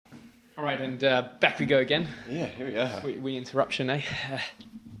All right, and back we go again. Yeah, here we are. We interruption, eh?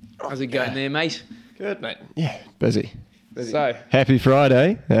 How's it going there, mate? Good, mate. Yeah, busy. So, Happy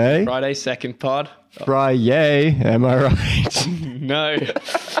Friday, eh? Friday, second pod. Friday, am I right? No.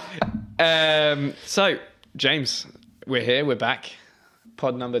 So, James, we're here, we're back.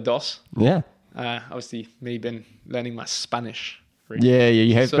 Pod number dos. Yeah. Obviously, me been learning my Spanish. Yeah,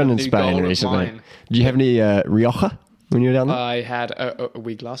 you have Sort been of in new Spain goal of recently. mine. Did you have any Rioja when you were down there? I had a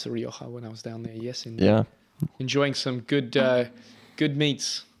wee glass of Rioja when I was down there, yes. Yeah. Enjoying some good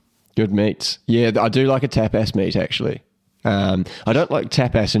meats. Good meats. Yeah, I do like a tapas meat, actually. I don't like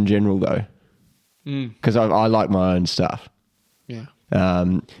tapas in general, though, because I like my own stuff. Yeah.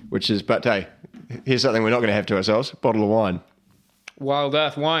 But hey, here's something we're not going to have to ourselves: a bottle of wine. Wild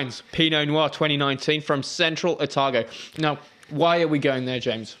Earth Wines, Pinot Noir 2019 from Central Otago. Now, why are we going there,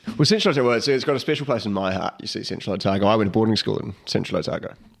 James? Well, Central Otago, it's got a special place in my heart, you see, Central Otago. I went to boarding school in Central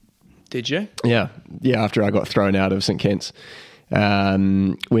Otago. Did you? Yeah, after I got thrown out of St Kitts.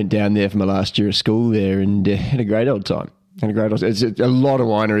 Went down there for my last year of school there and had a great old time. It's a lot of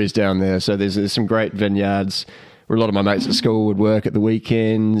wineries down there, so there's some great vineyards where a lot of my mates at school would work at the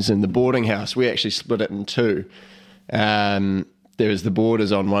weekends, and the boarding house, we actually split it in two. There was the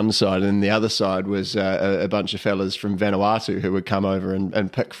boarders on one side, and the other side was a bunch of fellas from Vanuatu who would come over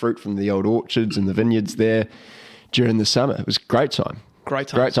and pick fruit from the old orchards and the vineyards there during the summer. It was a great time. Great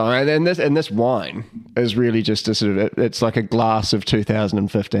time. And this wine is really just a sort of, it's like a glass of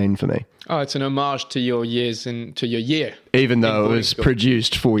 2015 for me. Oh, it's an homage to your years and to your year. Even though it was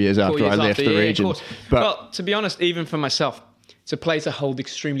produced 4 years after I left the region. But, well, to be honest, even for myself, it's a place I hold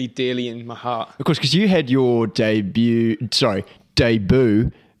extremely dearly in my heart. Of course, because you had your debut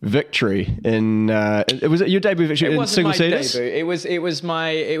victory in was it your debut victory in single seaters? It was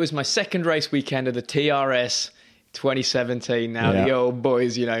my second race weekend of the TRS 2017. Now the old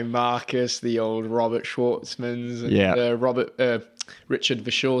boys, Marcus, the old Robert Schwartzmans, and Richard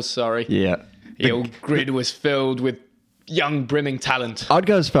Vachors, sorry. Yeah. The old grid was filled with young brimming talent. I'd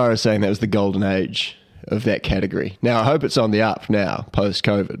go as far as saying that was the golden age of that category. Now I hope it's on the up now post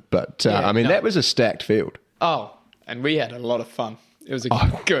COVID, but that was a stacked field. Oh, and we had a lot of fun. It was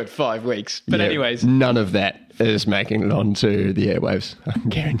a good 5 weeks. But anyways. None of that is making it onto the airwaves, I can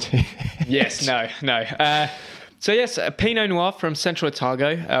guarantee. Yes, no. So yes, Pinot Noir from Central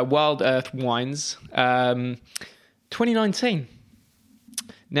Otago, Wild Earth Wines, 2019.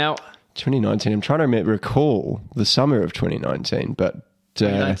 Now... 2019, I'm trying to recall the summer of 2019, but...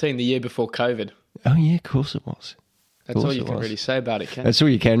 2019, the year before COVID. Oh yeah, of course it was. That's all you can really say about it, Ken. That's all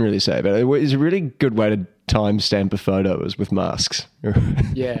you can really say about it. It's a really good way to timestamp a photo is with masks.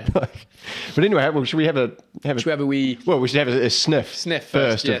 Yeah. But anyway, should we have a wee... Well, we should have a sniff. Sniff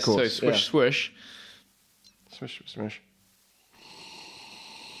first, yes. of course. So swish, swish. Swish, swish.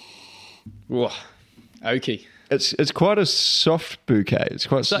 Whoa. Okay. It's quite a soft bouquet. It's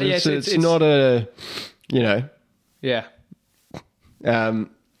quite... So, it's not a... Yeah.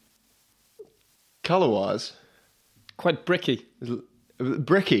 Colour-wise... Quite bricky.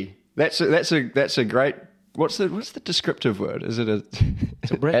 Bricky. That's a great... What's the descriptive word? Is it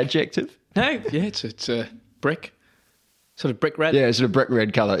it's a brick. Adjective? No, yeah, it's a brick. Sort of brick red. Yeah, it's sort of brick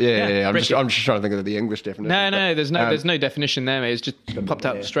red colour. Yeah. I'm bricky. just trying to think of the English definition. No, there's no definition there, mate. It's just popped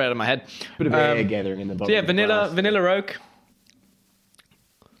out straight out of my head. Bit of air gathering in the bottom. So yeah, vanilla oak,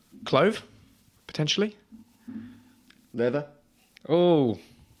 clove, potentially. Leather. Oh,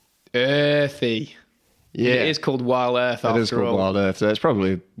 earthy. Yeah, it is called Wild Earth. It is called Wild Earth. So that's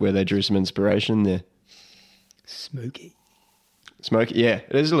probably where they drew some inspiration there. Smoky, yeah.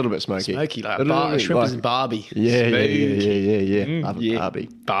 It is a little bit smoky. Smoky, like shrimp is Barbie. Yeah. Love a Barbie.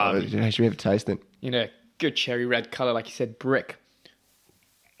 Barbie. Should we have a taste then? Good cherry red colour, like you said, brick.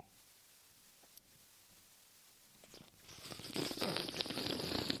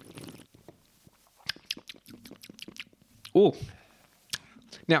 Oh,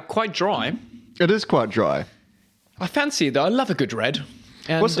 now quite dry. It is quite dry. I fancy it though. I love a good red.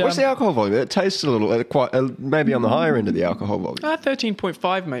 And, what's the alcohol volume? It tastes a little quite maybe on the higher end of the alcohol volume.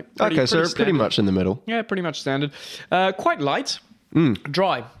 13.5, mate. Pretty much in the middle. Yeah, pretty much standard. Quite light,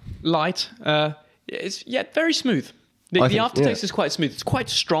 dry, light. It's very smooth. The aftertaste is quite smooth. It's quite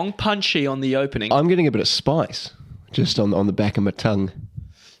strong, punchy on the opening. I'm getting a bit of spice just on the back of my tongue.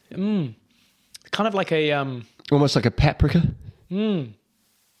 Kind of like a almost like a paprika.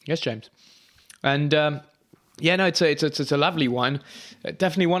 Yes, James. And it's a lovely wine.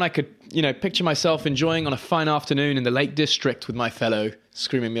 Definitely one I could, picture myself enjoying on a fine afternoon in the Lake District with my fellow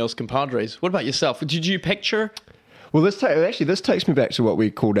Screaming Meals compadres. What about yourself? Did you picture? Well, this takes me back to what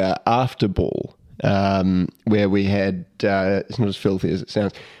we called our after ball where we had, it's not as filthy as it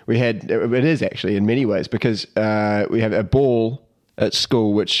sounds. It is actually in many ways, because we have a ball at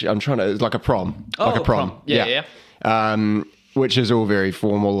school, which it's like a prom. Like a prom. Yeah. Which is all very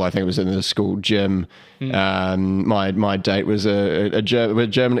formal. I think it was in the school gym. My date was a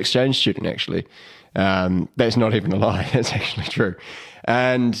German exchange student, actually. That's not even a lie. That's actually true.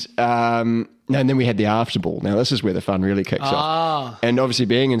 And then we had the after ball. Now, this is where the fun really kicks off. And obviously,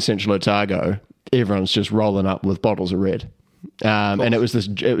 being in Central Otago, everyone's just rolling up with bottles of red. And it was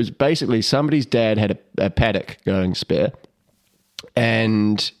basically somebody's dad had a paddock going spare,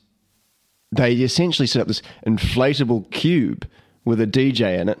 and they essentially set up this inflatable cube with a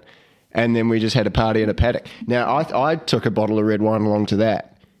DJ in it, and then we just had a party in a paddock. Now, I took a bottle of red wine along to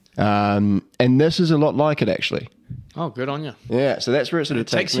that, and this is a lot like it, actually. Oh, good on you. Yeah, so that's where it sort of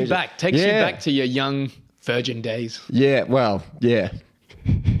takes you back. Takes you back to your young virgin days. Yeah, well, yeah.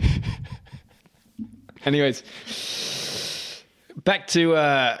 Anyways, back to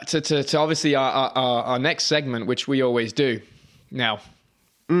obviously our next segment, which we always do. Now,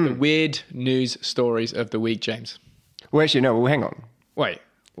 the weird news stories of the week, James. Well, actually, no. Well, hang on. Wait,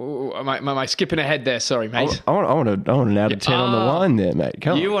 am I skipping ahead there? Sorry, mate. I want an out of 10 on the wine there, mate.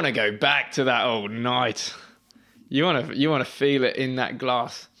 Come on. You want to go back to that old night. You want to feel it in that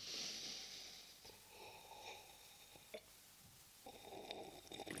glass.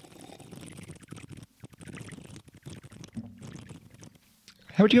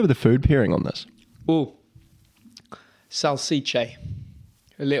 How would you go with the food pairing on this? Oh, salsiche,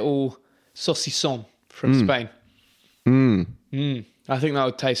 a little saucisson from Spain. I think that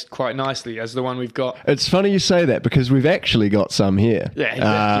would taste quite nicely as the one we've got. It's funny you say that, because we've actually got some here. Yeah,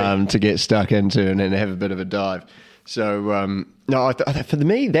 exactly. To get stuck into and then have a bit of a dive. So, no, for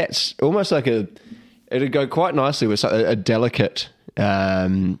me, that's almost like it'd go quite nicely with a delicate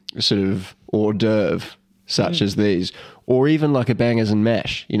sort of hors d'oeuvre such as these, or even like a bangers and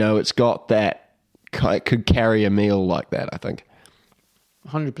mash. You know, it's got that, it could carry a meal like that, I think.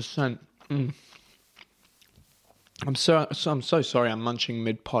 100%. I'm so sorry I'm munching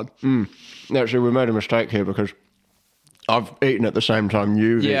mid-pod. Actually, we made a mistake here, because I've eaten at the same time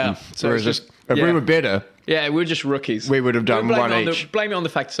you've eaten. So Whereas if we were better... Yeah, we're just rookies. We would have done one each. Blame it on the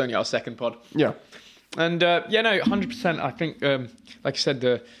fact it's only our second pod. Yeah. And, 100%. I think, like I said,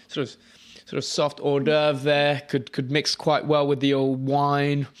 the sort of soft hors d'oeuvre there could mix quite well with the old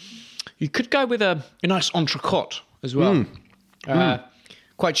wine. You could go with a nice entrecôte as well.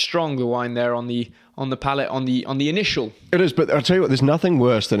 Quite strong, the wine there on the palate, on the initial. It is, but I'll tell you what, there's nothing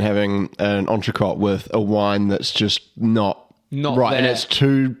worse than having an entrecôte with a wine that's just not right, there. And it's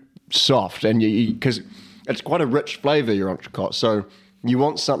too soft, and because it's quite a rich flavour, your entrecôte, so you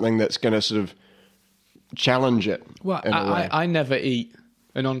want something that's going to sort of challenge it. Well, I never eat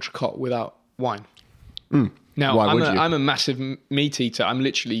an entrecôte without wine. Now, Why would you? I'm a massive meat eater. I'm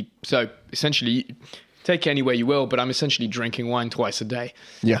literally, so essentially, take it anywhere you will, but I'm essentially drinking wine twice a day.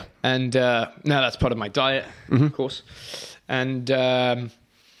 Yeah. And now that's part of my diet, of course. And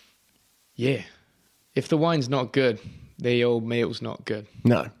if the wine's not good, the old meal's not good.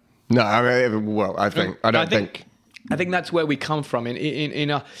 No. I mean, well, I think that's where we come from.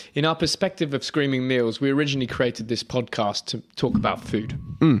 In our perspective of Screaming Meals, we originally created this podcast to talk about food.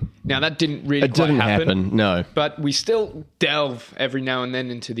 Now, that didn't really quite happen. No. But we still delve every now and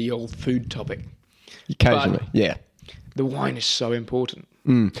then into the old food topic. Occasionally, yeah. The wine is so important.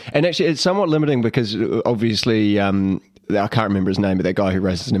 And actually, it's somewhat limiting, because obviously, I can't remember his name, but that guy who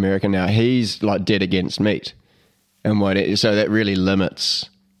races in America now, he's like dead against meat. And so that really limits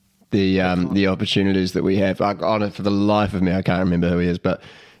the opportunities that we have. For the life of me, I can't remember who he is, but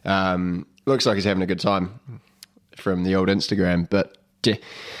looks like he's having a good time from the old Instagram. But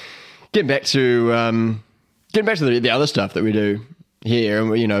getting back to the other stuff that we do here,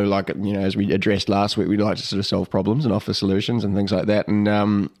 and as we addressed last week, we like to sort of solve problems and offer solutions and things like that.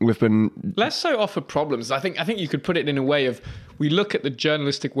 And we've been less so offer problems. I think you could put it in a way of, we look at the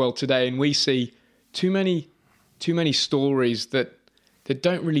journalistic world today and we see too many stories that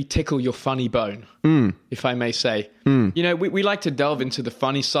don't really tickle your funny bone, if I may say. We like to delve into the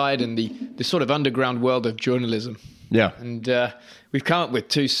funny side and the sort of underground world of journalism. Yeah. And we've come up with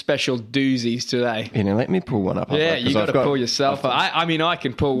two special doozies today. Let me pull one up. Yeah, you got to pull yourself up. I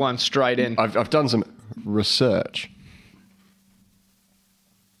can pull one straight in. I've done some research.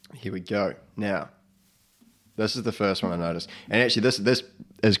 Here we go. Now, this is the first one I noticed. And actually, this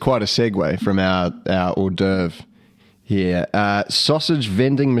is quite a segue from our hors d'oeuvre here. Sausage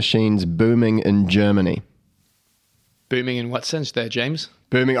vending machines booming in Germany. Booming in what sense there, James?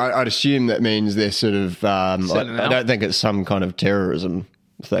 Booming, I'd assume that means they're sort of... I don't think it's some kind of terrorism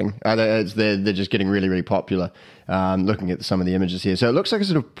thing. They're just getting really, really popular. Looking at some of the images here. So it looks like a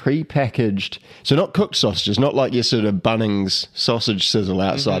sort of pre-packaged, so not cooked sausages, not like your sort of Bunnings sausage sizzle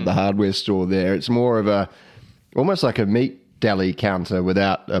outside the hardware store there. It's more of almost like a meat deli counter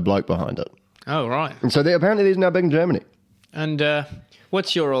without a bloke behind it. Oh, right. And so apparently these are now big in Germany. And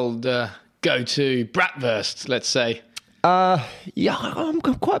what's your old go-to bratwurst, let's say? Yeah, I'm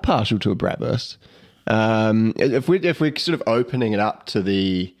quite partial to a bratwurst. If we're sort of opening it up to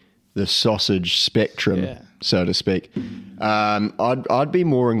the sausage spectrum, so to speak, I'd be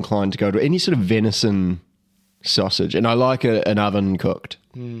more inclined to go to any sort of venison sausage, and I like an oven cooked.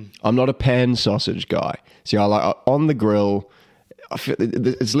 I'm not a pan sausage guy. See, I like on the grill. I feel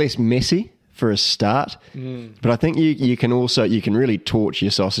it's less messy for a start, but I think you can really torch your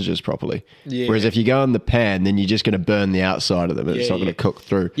sausages properly. Yeah. Whereas if you go in the pan, then you're just going to burn the outside of them, and it's not going to cook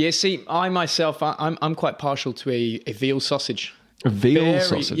through. Yeah, see, I myself, I'm quite partial to a veal sausage. A veal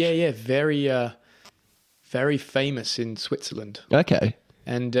sausage? Yeah, very famous in Switzerland. Okay.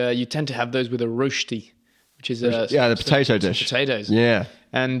 And you tend to have those with a rosti, which is the potato dish. Potatoes. Yeah.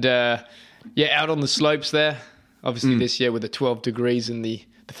 And out on the slopes there, obviously this year with the 12 degrees and the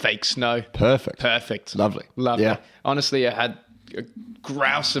fake snow. Perfect. Lovely. Yeah. Honestly, I had a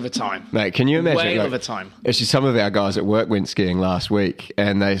grouse of a time. Mate, can you imagine? Whale of a time. Actually, some of our guys at work went skiing last week,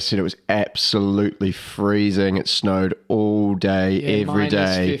 and they said it was absolutely freezing. It snowed all day, every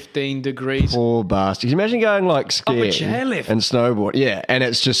day. Minus 15 degrees. Poor bastards. Can you imagine going like skiing and snowboard? Yeah, and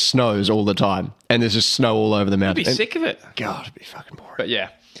it just snows all the time, and there's just snow all over the mountain. I'd be sick of it. God, it'd be fucking boring. But yeah,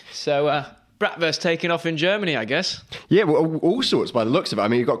 so bratwurst taking off in Germany, I guess. Yeah, well, all sorts by the looks of it. I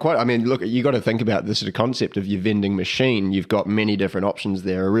mean, you got to think about the sort of concept of your vending machine. You've got many different options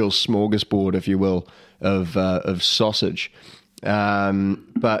there, a real smorgasbord, if you will, of sausage.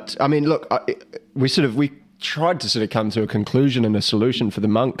 But I mean, look, we tried to sort of come to a conclusion and a solution for the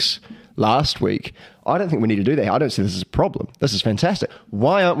monks last week. I don't think we need to do that. I don't see this as a problem. This is fantastic.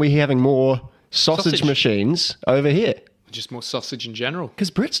 Why aren't we having more sausage machines over here? Just more sausage in general.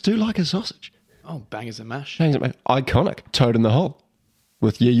 Because Brits do like a sausage. Oh, bangers and mash. Iconic. Toad in the hole.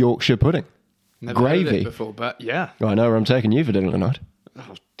 With your Yorkshire pudding. Never Gravy. heard of it before, but yeah. I know where I'm taking you for dinner tonight.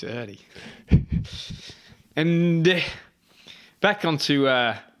 Oh, dirty. And back onto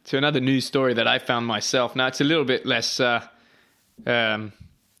to another news story that I found myself. Now, it's a little bit less, I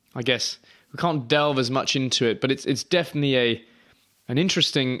guess, we can't delve as much into it, but it's definitely an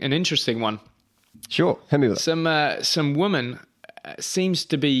interesting one. Sure, hit me with it. Some woman seems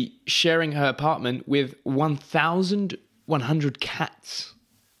to be sharing her apartment with 1,100 cats.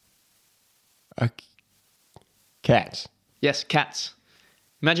 Cats? Yes, cats.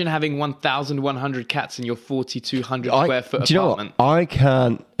 Imagine having 1,100 cats in your 4,200 square foot apartment. Do you know what? I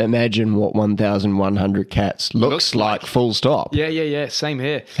can't imagine what 1,100 cats looks like, full stop. Yeah. Same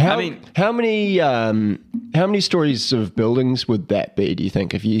here. How many stories of buildings would that be, do you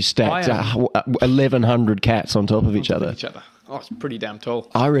think, if you stacked 1,100 cats on top of each other? Oh, it's pretty damn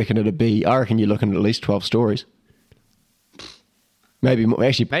tall. I reckon you're looking at least 12 stories. Maybe more.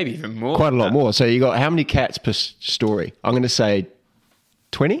 Actually, maybe even more. Quite a lot more. So you got how many cats per story? I'm going to say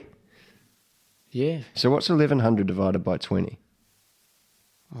 20? Yeah. So what's 1,100 divided by 20?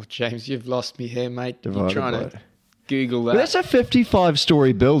 Oh, James, you've lost me here, mate. You're trying to Google that. Well, that's a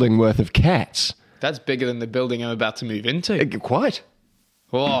 55-story building worth of cats. That's bigger than the building I'm about to move into. Quite.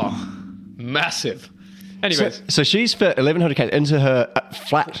 Oh, massive. Anyways. So she's fit 1,100 cats into her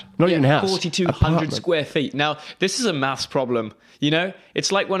flat, not even house. 4,200 square feet. Now, this is a maths problem. You know,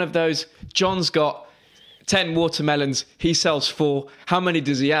 it's like one of those, John's got 10 watermelons, he sells 4. How many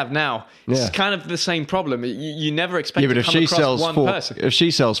does he have now? It's kind of the same problem. You never expect to come across one person. If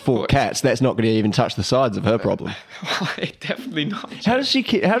she sells 4 cats, that's not going to even touch the sides of her problem. Definitely not. How does she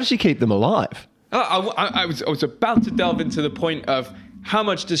keep them alive? I was about to delve into the point of how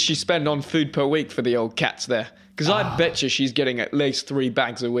much does she spend on food per week for the old cats there? Because I bet you she's getting at least 3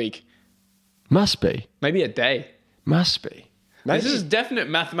 bags a week. Must be. Maybe a day. Must be. This is a definite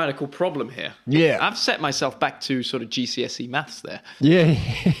mathematical problem here. Yeah. I've set myself back to sort of GCSE maths there. Yeah.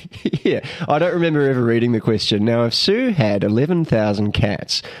 Yeah. I don't remember ever reading the question. Now, if Sue had 11,000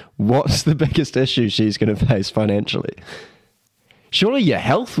 cats, what's the biggest issue she's going to face financially? Surely your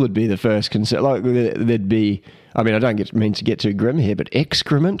health would be the first concern. Like, there'd be, I mean, I don't mean to get too grim here, but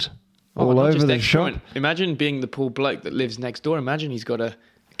excrement all over the shop. Imagine being the poor bloke that lives next door. Imagine he's got a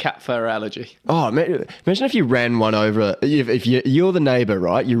cat fur allergy. Oh, imagine if you ran one over. If you're the neighbour,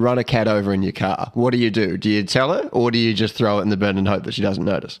 right? You run a cat over in your car. What do? Do you tell her, or do you just throw it in the bin and hope that she doesn't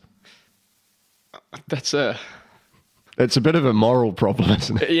notice? It's a bit of a moral problem,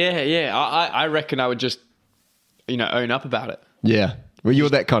 isn't it? Yeah. I reckon I would just, own up about it. Yeah. Well, you're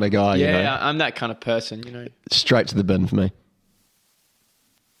that kind of guy, Yeah, you know. I'm that kind of person, you know. Straight to the bin for me.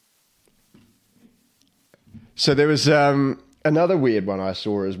 So there was another weird one I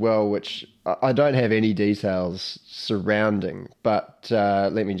saw as well, which I don't have any details surrounding, but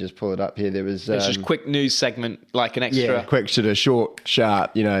let me just pull it up here. There was... It's just quick news segment, like an extra... Yeah, quick, sort of short,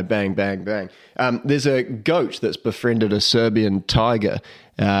 sharp, you know, bang, bang, bang. There's a goat that's befriended a Serbian tiger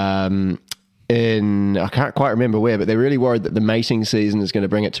in, I can't quite remember where, but they're really worried that the mating season is going to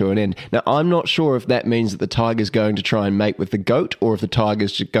bring it to an end. Now, I'm not sure if that means that the tiger's going to try and mate with the goat or if the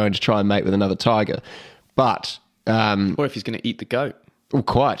tiger's going to try and mate with another tiger. But... or if he's going to eat the goat. Well,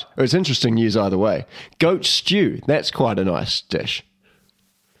 quite. It's interesting news either way. Goat stew, that's quite a nice dish.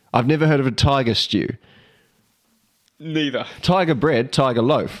 I've never heard of a tiger stew. Neither. Tiger bread, tiger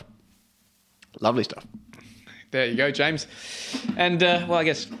loaf. Lovely stuff. There you go, James. And, well, I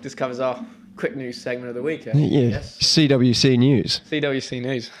guess this covers our quick news segment of the week. Yeah, Yes. CWC News. CWC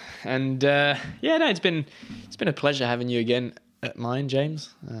News. And, yeah, no, it's been a pleasure having you again at mine,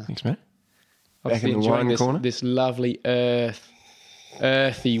 James. Thanks, mate. Obviously Back in the enjoying wine corner. this lovely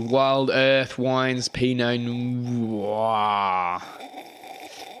earthy, wild earth wines, Pinot Noir.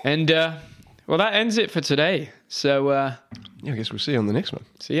 And, well, that ends it for today. So, Yeah, I guess we'll see you on the next one.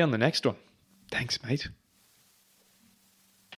 see you on the next one. Thanks, mate.